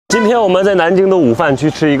今天我们在南京的午饭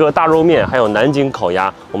区吃一个大肉面，还有南京烤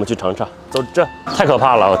鸭，我们去尝尝。走这，太可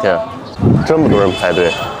怕了！我天，这么多人排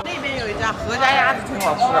队。那边有一家何家鸭子挺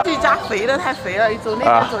好吃的，这家肥的太肥了，一走那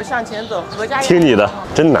边走向前走，何家鸭。听你的，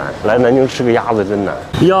真难。来南京吃个鸭子真难。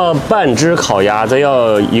要半只烤鸭，再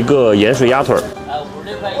要一个盐水鸭腿。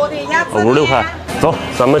56块。走，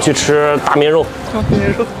咱们去吃大面肉。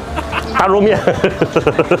大肉面，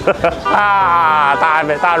啊，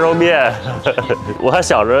大肉面，我还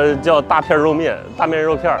想着叫大片肉面，大面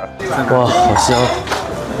肉片。哇，好香！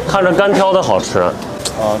看着干挑的好吃，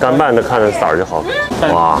干拌的看着色儿就好。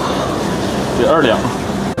哇，这2两，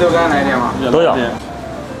肉干来一点吗？都要。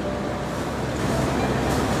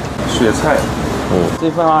雪菜，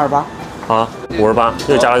这份28。啊，58，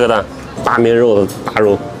又加了个蛋。大面肉的大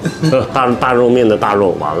肉，大肉面的大肉，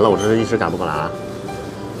完了，我这是一时赶不过来啊。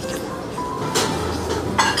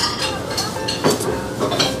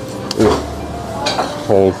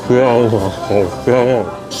好香啊，好香啊，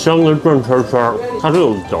香的转圈圈。它是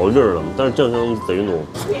有嚼劲的，但是酱香贼浓，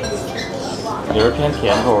也是偏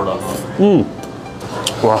甜口的。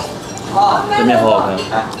哇，这面好好看。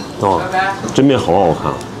哦，这面好好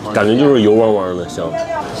看，感觉就是油汪汪的香。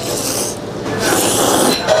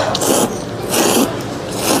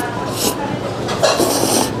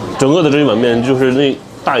整个的这一碗面就是那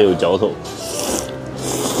大有嚼头，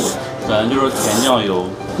感觉就是甜酱油，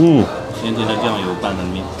甜甜的酱油拌的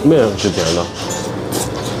面，面是甜的。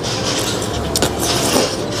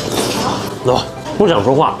走，不想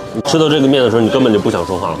说话。你吃到这个面的时候，你根本就不想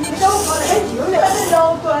说话了。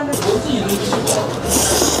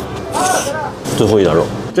最后一点肉，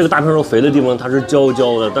这个大片肉肥的地方它是焦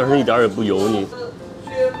焦的，但是一点也不油腻。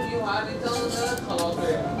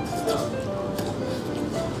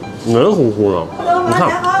黏糊糊的，你看，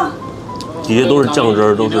底下都是酱汁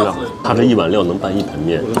儿，都是料。它这一碗料能拌一盆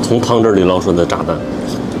面，从汤汁里捞出来的炸弹，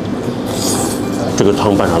这个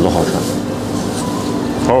汤拌啥都好吃，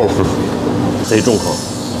好好吃，贼重口。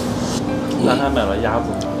咱还买了鸭子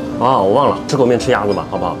啊，我忘了，吃口面吃鸭子吧，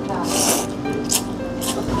好不好？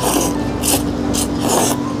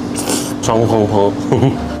香喷喷，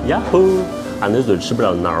呀呼！俺那嘴吃不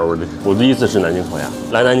了孬的。我第一次吃南京烤鸭，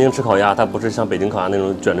来南京吃烤鸭，它不是像北京烤鸭那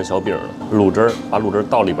种卷着小饼的，卤汁儿，把卤汁儿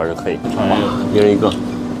倒里边就可以。哇，一人一个。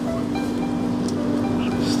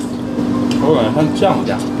我感觉像酱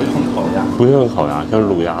鸭，不像烤鸭。不像烤鸭，像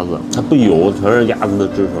卤鸭子，它不油，全是鸭子的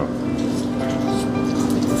汁水。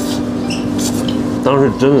当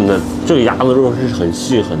时真的，这个鸭子肉是很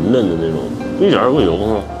细很嫩的那种，一点儿不油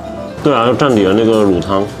啊。对啊，蘸底下那个乳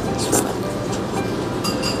汤。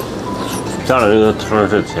加了这个汤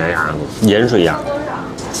是甜鸭子，盐水鸭。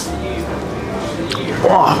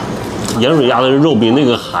哇，盐水鸭的肉比那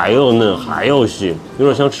个还要嫩，还要细，有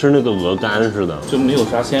点像吃那个鹅肝似的，就没有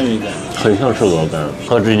啥纤维感，很像吃鹅肝，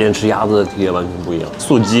和之前吃鸭子的体验完全不一样。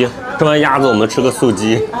素鸡，吃完鸭子我们吃个素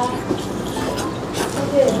鸡，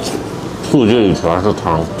素鸡里全是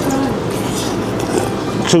汤。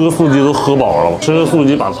吃个素鸡都喝饱了，吃个素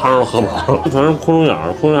鸡把汤都喝饱了，全是窟窿眼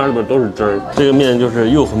儿，窟窿眼儿里边都是汁儿。这个面就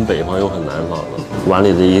是又很北方又很南方的，碗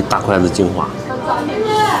里的一大筷子精华。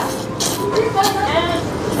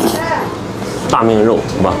大面肉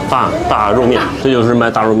是吧？大肉面，这就是卖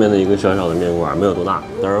大肉面的一个小小的面馆，没有多大，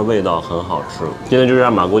但是味道很好吃。今天就这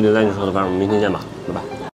样吧，估计带你说的饭，我们明天见吧，拜拜。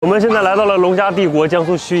我们现在来到了龙虾帝国江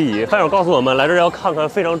苏盱眙，饭友告诉我们来这儿要看看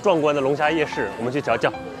非常壮观的龙虾夜市，我们去瞧瞧。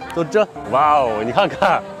走这，哇哦，你看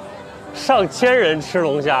看，上千人吃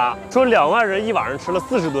龙虾，说2万人一晚上吃了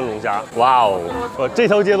40吨龙虾，哇哦，说这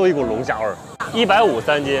条街都一股龙虾味儿。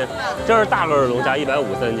150-3斤，这是大个的龙虾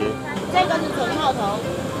，150-3斤。这个是准号头。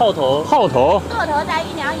号头个头在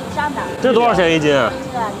1两以上的。这多少钱一斤啊？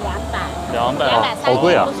这个200，好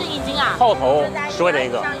贵啊！不是1斤啊。号头10块钱一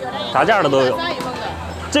个，啥价的都有。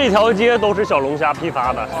这条街都是小龙虾批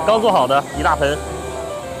发的，刚做好的一大盆。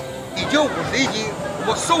你就50一斤。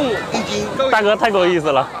我送1斤，大哥太够意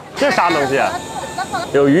思了，这啥东西啊？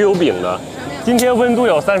有鱼有饼的，今天温度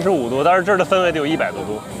有35度，但是这儿的氛围得有100多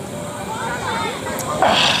度，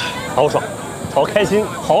好爽，好开心，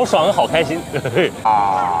好爽，好开心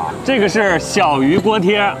啊！这个是小鱼锅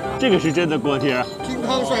贴，这个是真的锅贴，金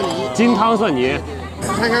汤蒜泥，金汤蒜泥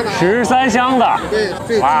13香的， 13香的，对，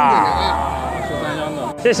最经典的啊。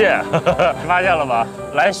谢谢，发现了吧？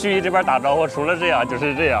来盱眙这边打招呼，除了这样就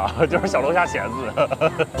是这样，就是小龙虾钳子，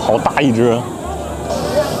好大一只，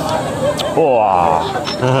哇，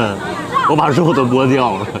我把肉都剥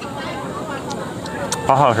掉了，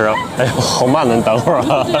好好吃。哎呦，好慢呢，你等会儿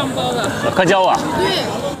啊，快教我。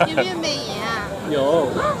对，有没有美颜啊？有。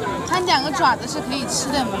它2个爪子是可以吃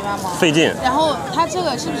的，明白吗？费劲。然后它这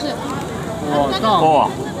个是不是？哇，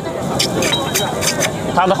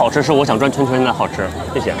它的好吃是我想转圈圈的好吃，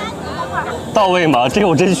谢谢。到位吗？这个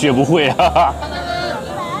我真学不会啊。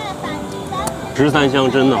13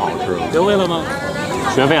香真的好吃，学会了吗？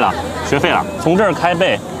学废了，学废了。从这儿开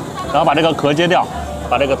背，然后把这个壳揭掉，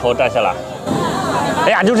把这个头摘下来。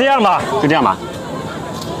哎呀，就这样吧，就这样吧。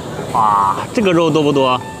哇，这个肉多不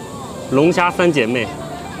多？龙虾三姐妹，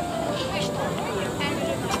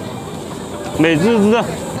美滋滋。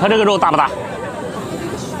它这个肉大不大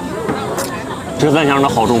？13香的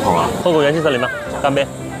好重口啊！喝口元气森林吧，干杯！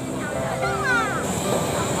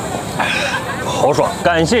好爽！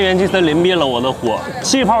感谢元气森林灭了我的火，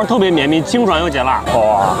气泡特别绵密，清爽又解辣。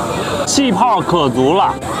哇，气泡可足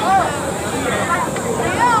了。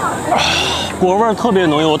果味特别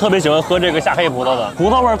浓郁，我特别喜欢喝这个下黑葡萄的，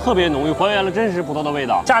葡萄味特别浓郁，还原了真实葡萄的味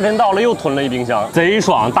道。夏天到了，又囤了一冰箱，贼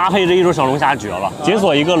爽，搭配着一桌小龙虾绝了。解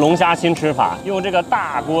锁一个龙虾新吃法，用这个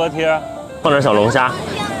大锅贴放点小龙虾，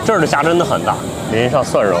这儿的虾真的很大，淋上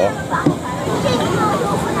蒜蓉。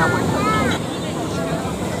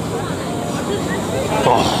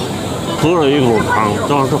哦，喝了一口汤，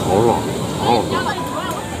真的是好爽，好好喝。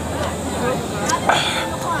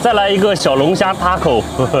再来一个小龙虾 taco，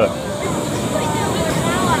 呵呵。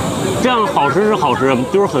这样好吃是好吃，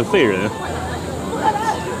就是很费人。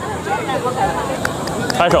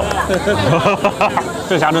拍手。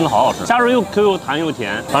这虾真的好好吃，虾肉又 Q 又弹又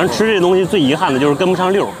甜。反正吃这东西最遗憾的就是跟不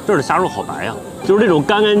上溜，这儿的虾肉好白呀，就是这种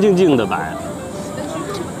干干净净的白。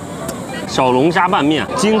小龙虾拌面，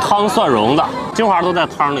金汤蒜蓉的，精华都在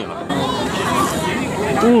汤里了。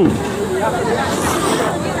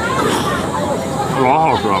老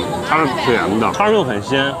好吃了，它是甜的，汤又很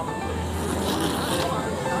鲜。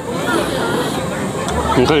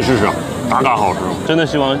你可以试试，嘎嘎好吃。真的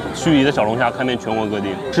希望盱眙的小龙虾开遍全国各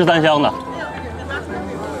地。13香的，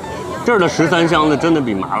这儿的13香的真的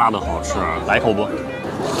比麻辣的好吃。来一口不？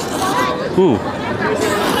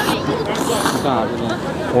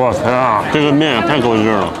我天啊，这个面也太够劲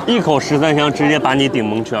了！一口13香直接把你顶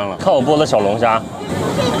蒙圈了。看我剥的小龙虾，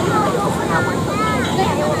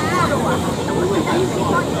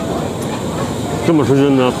这么吃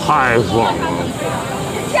真的太爽了。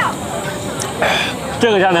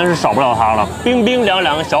这个价钱是少不了它了，冰冰凉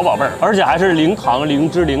凉小宝贝儿，而且还是零糖、零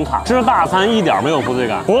脂、零卡，吃大餐一点没有负罪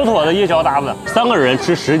感，妥妥的夜宵搭子。3个人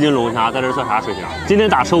吃10斤龙虾，在这算啥水平？今天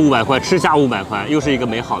打车500块，吃下500块，又是一个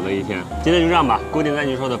美好的一天。今天就这样吧，规定在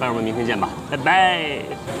你说的，饭友们明天见吧，拜拜。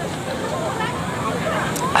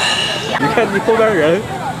你看你后边人。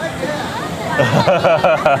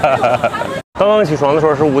刚刚起床的时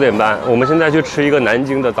候是5点半，我们现在去吃一个南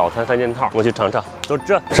京的早餐3件套，我去尝尝。就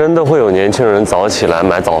这，真的会有年轻人早起来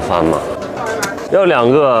买早饭吗？要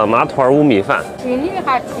2个麻团乌米饭，甜的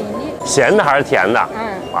还是甜的？咸的还是甜的？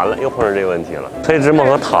完了又碰上这个问题了，黑芝麻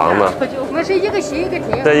和糖呢？我们是一个咸一个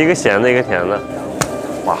甜。对，一个咸的，一个甜的。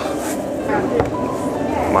哇，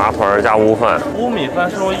麻团加乌饭。乌米饭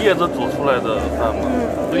是用叶子煮出来的饭吗？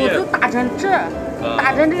我都打成汁，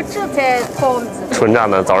打成这个汁才好吃。纯炸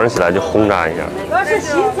的，早上起来就轰炸一下。要是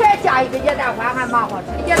新菜加一个叶蛋花还蛮好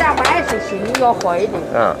吃，叶蛋花也是新的要好一点。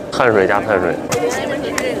碳水加碳水。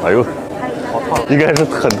哎呦，好烫，应该是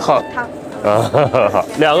很烫。啊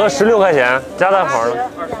，2个16块钱，加蛋黄呢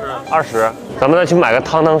？20。咱们再去买个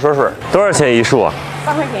汤汤水水，多少钱一束啊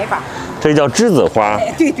3块钱一把。这叫栀子花，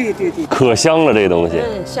对，可香了这东西。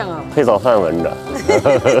香啊！配早饭闻着，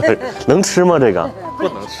能吃吗？这个不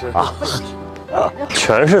能吃啊。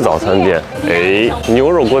全是早餐店，哎，牛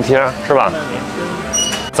肉锅贴是吧？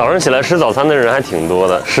早上起来吃早餐的人还挺多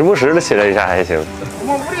的，时不时的起来一下还行。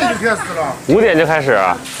我们5点就开始了。5点就开始，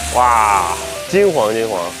哇，金黄，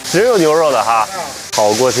只有牛肉的哈，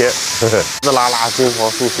好锅贴，滋啦啦，金黄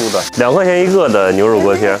酥酥的，2块钱一个的牛肉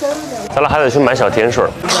锅贴。咱俩还得去买小甜水，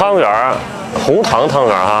汤圆，红糖汤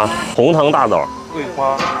圆哈，红糖大枣。桂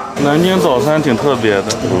花，南京早餐挺特别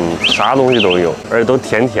的，啥东西都有，而且都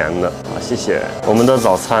甜甜的啊！谢谢我们的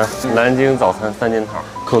早餐，南京早餐3件套，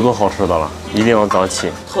可多好吃的了，一定要早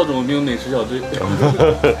起。特种兵美食小队，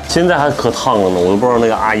现在还可烫了呢，我都不知道那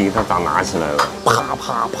个阿姨她咋拿起来的，啪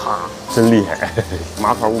啪啪，真厉害！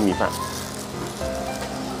麻团乌米饭，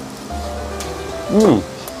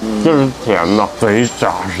这是甜的，贼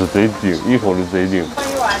扎实，贼顶，一口就贼顶。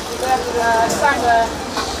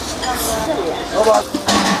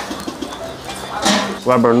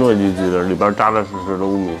外边糯叽叽的，里边扎扎实实的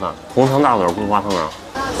乌米饭，红糖大枣桂花汤圆，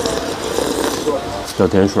小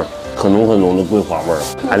甜水，很浓的桂花味儿，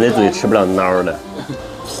俺那嘴吃不了孬的。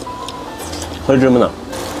还有芝麻呢，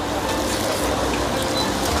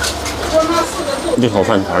一口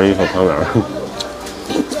饭团，一口汤圆。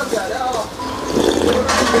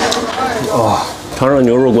尝尝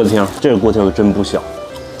牛肉锅贴，这个锅贴可真不小。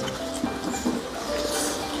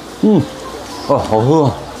哦，好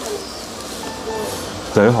喝，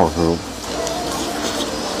贼好吃。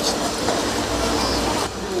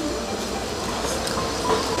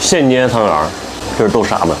现捏汤圆儿，这是豆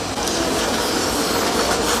沙子。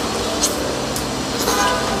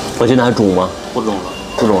我现在还肿吗？不肿了。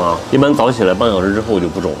不肿啊，一般早起来半小时之后就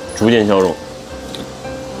不肿，逐渐消肿。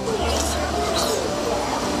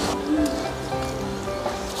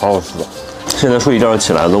好好吃啊！现在睡一觉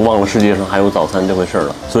起来都忘了世界上还有早餐这回事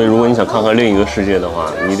了。所以如果你想看看另一个世界的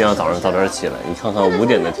话，你一定要早上早点起来，你看看5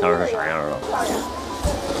点的天是啥样的。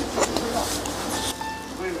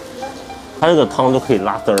它这个汤都可以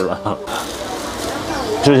拉丝儿了。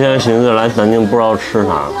之前寻思来南京不知道吃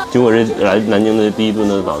啥，结果这来南京的第一顿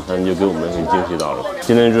的早餐就给我们很惊喜到了。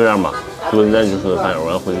今天就这样吧，祝大家就说的饭，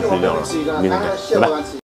我要回去睡觉了，明天见，拜拜。